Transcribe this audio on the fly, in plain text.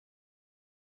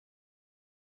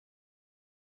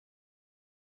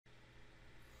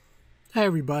Hi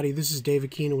everybody, this is Dave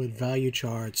Aquino with Value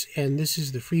Charts, and this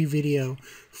is the free video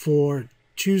for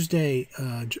Tuesday,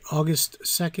 August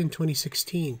 2nd,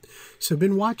 2016. So I've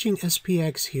been watching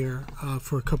SPX here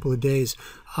for a couple of days.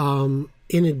 In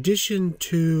addition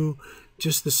to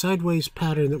just the sideways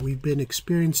pattern that we've been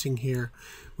experiencing here,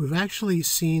 we've actually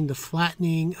seen the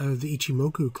flattening of the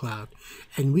Ichimoku cloud,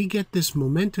 and we get this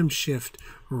momentum shift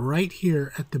right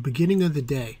here at the beginning of the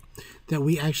day, that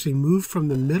we actually move from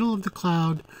the middle of the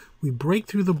cloud, we break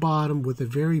through the bottom with a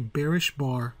very bearish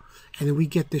bar, and then we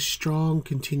get this strong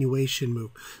continuation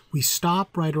move. We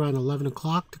stop right around 11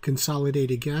 o'clock to consolidate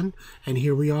again, and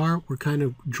here we are. We're kind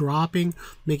of dropping,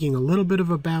 making a little bit of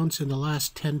a bounce in the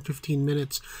last 10-15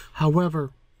 minutes.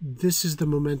 However, this is the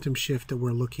momentum shift that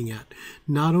we're looking at.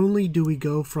 Not only do we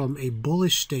go from a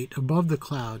bullish state above the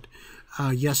cloud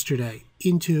yesterday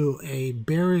into a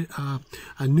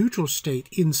neutral state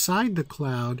inside the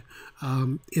cloud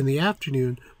in the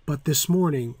afternoon, but this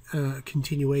morning,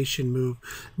 continuation move.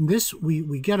 This,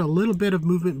 we get a little bit of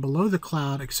movement below the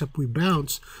cloud, except we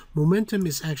bounce. Momentum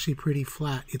is actually pretty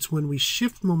flat. It's when we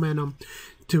shift momentum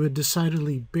to a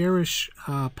decidedly bearish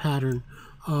pattern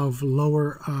of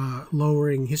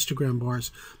lowering histogram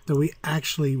bars that we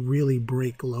actually really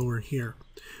break lower here.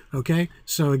 Okay,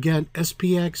 so again,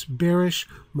 SPX bearish,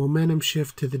 momentum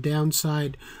shift to the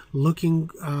downside, looking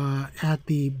at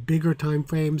the bigger time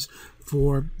frames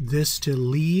for this to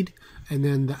lead, and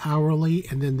then the hourly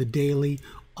and then the daily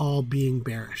all being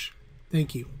bearish.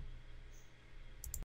 Thank you.